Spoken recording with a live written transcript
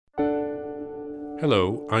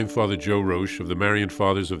Hello, I'm Father Joe Roche of the Marian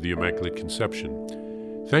Fathers of the Immaculate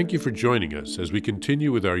Conception. Thank you for joining us as we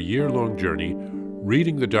continue with our year-long journey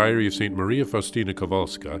reading the diary of St. Maria Faustina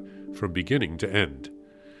Kowalska from beginning to end.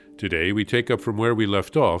 Today we take up from where we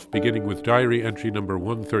left off, beginning with diary entry number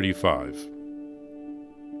 135.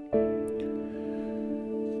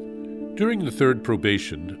 During the third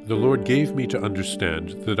probation, the Lord gave me to understand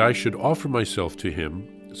that I should offer myself to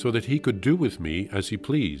Him so that He could do with me as He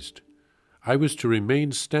pleased. I was to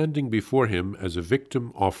remain standing before Him as a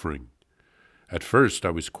victim offering. At first I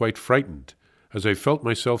was quite frightened, as I felt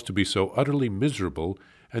myself to be so utterly miserable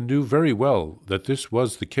and knew very well that this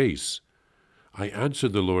was the case. I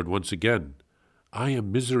answered the Lord once again, I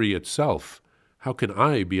am misery itself. How can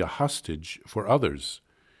I be a hostage for others?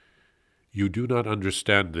 You do not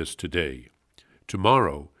understand this today.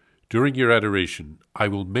 Tomorrow, during your adoration, I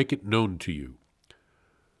will make it known to you.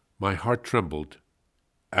 My heart trembled,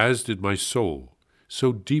 as did my soul.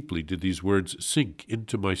 So deeply did these words sink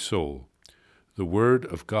into my soul. The Word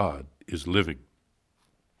of God is living.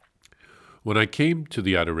 When I came to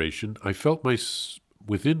the adoration, I felt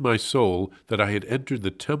within my soul that I had entered the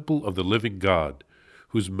temple of the living God,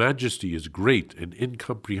 whose majesty is great and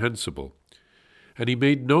incomprehensible. And He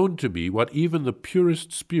made known to me what even the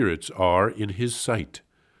purest spirits are in His sight.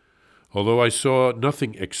 Although I saw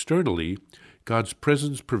nothing externally, God's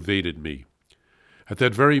presence pervaded me. At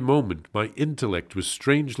that very moment, my intellect was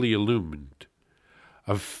strangely illumined.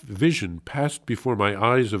 A vision passed before my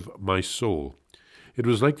eyes of my soul. It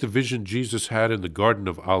was like the vision Jesus had in the Garden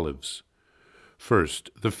of Olives. First,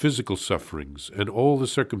 the physical sufferings and all the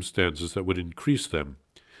circumstances that would increase them.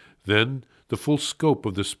 Then, the full scope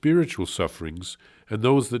of the spiritual sufferings and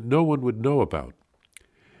those that no one would know about.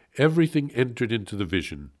 Everything entered into the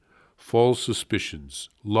vision: false suspicions,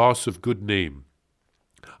 loss of good name.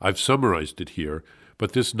 I've summarized it here,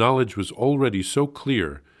 but this knowledge was already so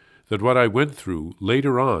clear that what I went through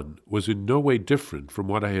later on was in no way different from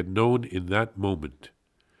what I had known in that moment.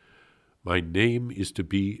 My name is to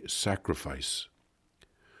be sacrifice.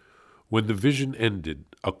 When the vision ended,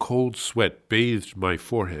 a cold sweat bathed my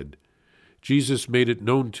forehead. Jesus made it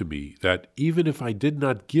known to me that even if I did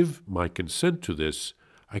not give my consent to this,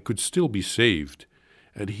 I could still be saved,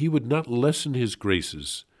 and He would not lessen His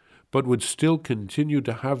graces, but would still continue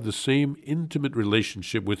to have the same intimate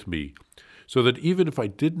relationship with me, so that even if I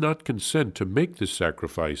did not consent to make this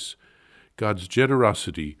sacrifice, God's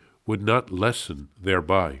generosity would not lessen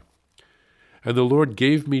thereby. And the Lord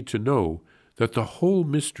gave me to know that the whole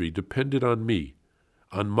mystery depended on me,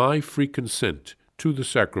 on my free consent to the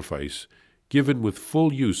sacrifice, given with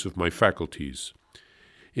full use of my faculties.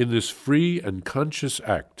 In this free and conscious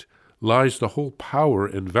act lies the whole power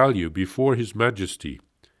and value before His Majesty.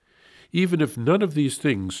 Even if none of these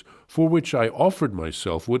things for which I offered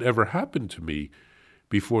myself would ever happen to me,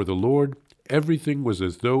 before the Lord everything was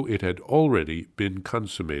as though it had already been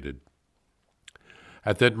consummated.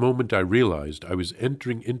 At that moment I realized I was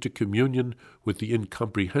entering into communion with the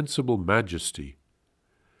incomprehensible Majesty.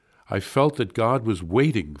 I felt that God was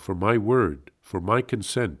waiting for my word, for my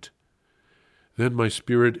consent. Then my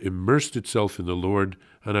spirit immersed itself in the Lord,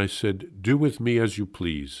 and I said, Do with me as you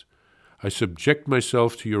please. I subject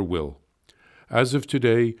myself to your will. As of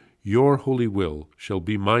today, your holy will shall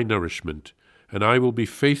be my nourishment, and I will be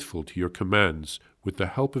faithful to your commands with the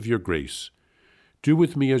help of your grace. Do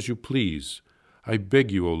with me as you please. I beg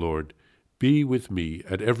you, O Lord, be with me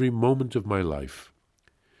at every moment of my life.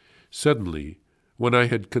 Suddenly, when I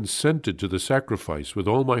had consented to the sacrifice with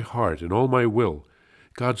all my heart and all my will,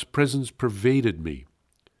 God's presence pervaded me.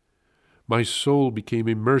 My soul became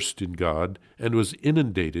immersed in God and was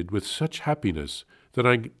inundated with such happiness that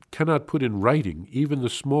I cannot put in writing even the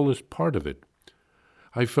smallest part of it.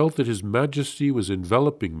 I felt that His Majesty was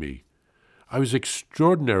enveloping me. I was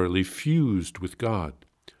extraordinarily fused with God.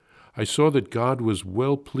 I saw that God was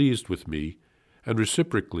well pleased with me, and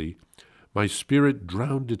reciprocally, my spirit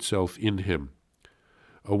drowned itself in Him.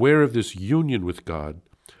 Aware of this union with God,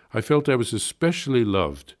 I felt I was especially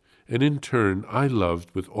loved, and in turn I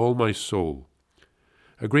loved with all my soul.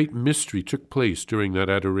 A great mystery took place during that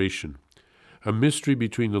adoration, a mystery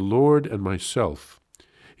between the Lord and myself.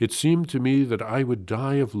 It seemed to me that I would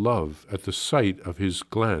die of love at the sight of His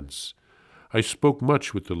glance. I spoke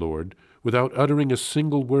much with the Lord, without uttering a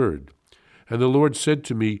single word, and the Lord said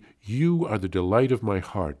to me, You are the delight of my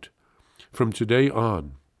heart. From today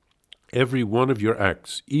on, every one of your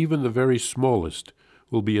acts, even the very smallest,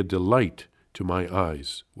 will be a delight to my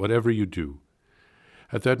eyes, whatever you do.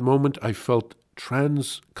 At that moment I felt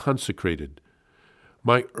consecrated.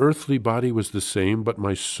 My earthly body was the same, but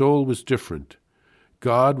my soul was different.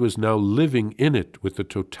 God was now living in it with the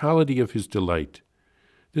totality of his delight.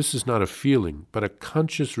 This is not a feeling, but a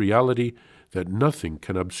conscious reality that nothing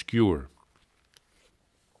can obscure.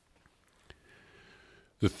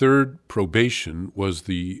 The third probation was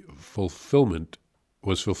fulfilled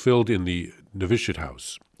in the novitiate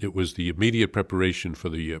house. It was the immediate preparation for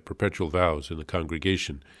the perpetual vows in the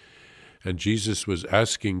congregation. And Jesus was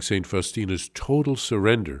asking St. Faustina's total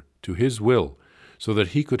surrender to his will so that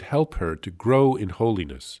he could help her to grow in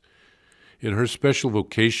holiness. In her special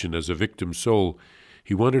vocation as a victim soul,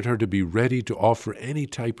 he wanted her to be ready to offer any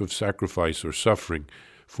type of sacrifice or suffering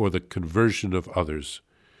for the conversion of others.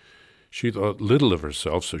 She thought little of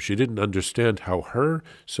herself, so she didn't understand how her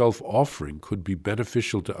self-offering could be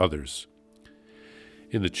beneficial to others.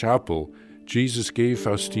 In the chapel, Jesus gave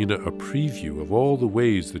Faustina a preview of all the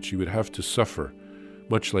ways that she would have to suffer,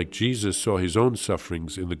 much like Jesus saw his own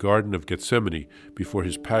sufferings in the Garden of Gethsemane before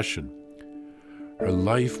his passion. Her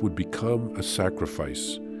life would become a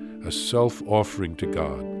sacrifice, a self-offering to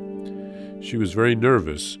God. She was very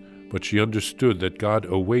nervous, but she understood that God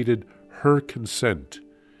awaited her consent.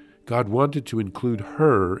 God wanted to include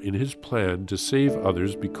her in his plan to save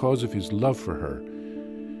others because of his love for her.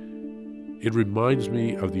 It reminds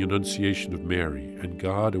me of the Annunciation of Mary and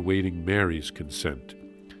God awaiting Mary's consent.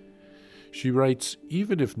 She writes,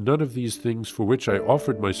 "Even if none of these things for which I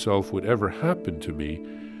offered myself would ever happen to me,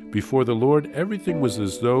 before the Lord everything was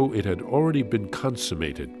as though it had already been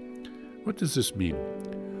consummated." What does this mean?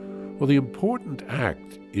 Well, the important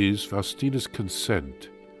act is Faustina's consent.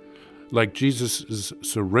 Like Jesus'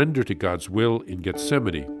 surrender to God's will in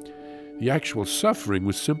Gethsemane, the actual suffering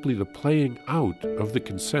was simply the playing out of the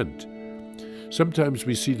consent. Sometimes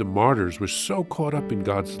we see the martyrs were so caught up in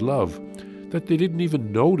God's love that they didn't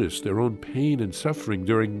even notice their own pain and suffering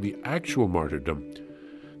during the actual martyrdom.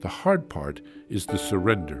 The hard part is the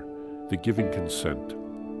surrender, the giving consent.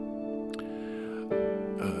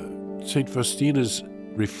 St. Faustina's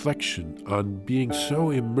reflection on being so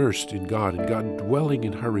immersed in God and God dwelling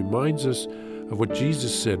in her reminds us of what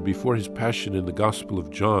Jesus said before his passion in the Gospel of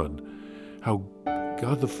John, how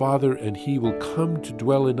God the Father and he will come to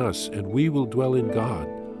dwell in us and we will dwell in God.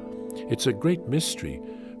 It's a great mystery,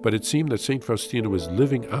 but it seemed that St. Faustina was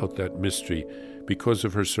living out that mystery because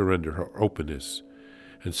of her surrender, her openness.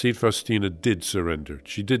 And St. Faustina did surrender.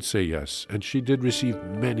 She did say yes, and she did receive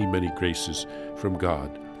many, many graces from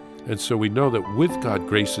God. And so we know that with God's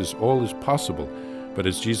graces, all is possible. But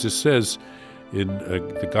as Jesus says in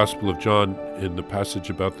the Gospel of John, in the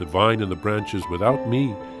passage about the vine and the branches, without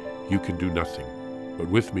me, you can do nothing. But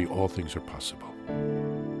with me, all things are possible.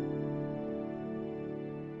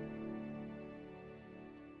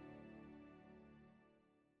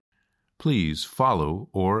 Please follow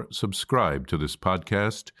or subscribe to this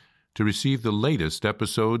podcast to receive the latest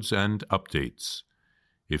episodes and updates.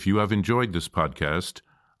 If you have enjoyed this podcast,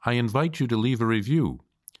 I invite you to leave a review.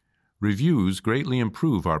 Reviews greatly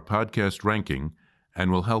improve our podcast ranking and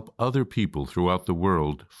will help other people throughout the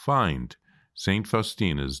world find St.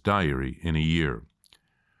 Faustina's Diary in a Year.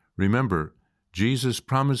 Remember, Jesus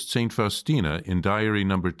promised St. Faustina in Diary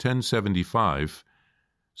number 1075,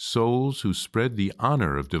 "Souls who spread the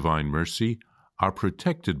honor of divine mercy are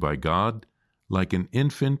protected by God like an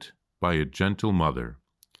infant by a gentle mother."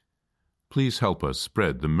 Please help us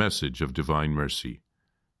spread the message of divine mercy.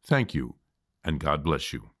 Thank you, and God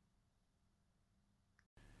bless you.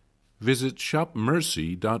 Visit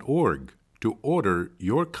shopmercy.org to order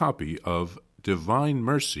your copy of Divine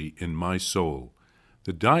Mercy in My Soul,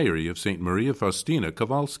 the Diary of St. Maria Faustina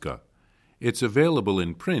Kowalska. It's available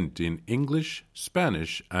in print in English,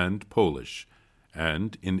 Spanish, and Polish,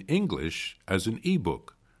 and in English as an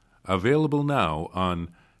e-book, available now on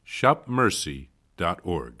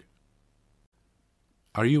shopmercy.org.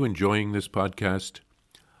 Are you enjoying this podcast?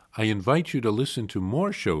 I invite you to listen to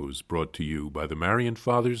more shows brought to you by the Marian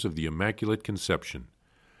Fathers of the Immaculate Conception.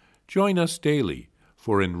 Join us daily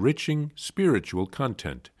for enriching spiritual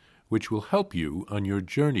content, which will help you on your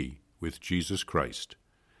journey with Jesus Christ.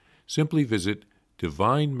 Simply visit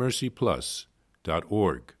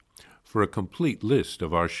DivineMercyPlus.org for a complete list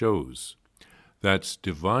of our shows. That's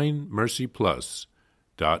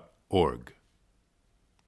DivineMercyPlus.org.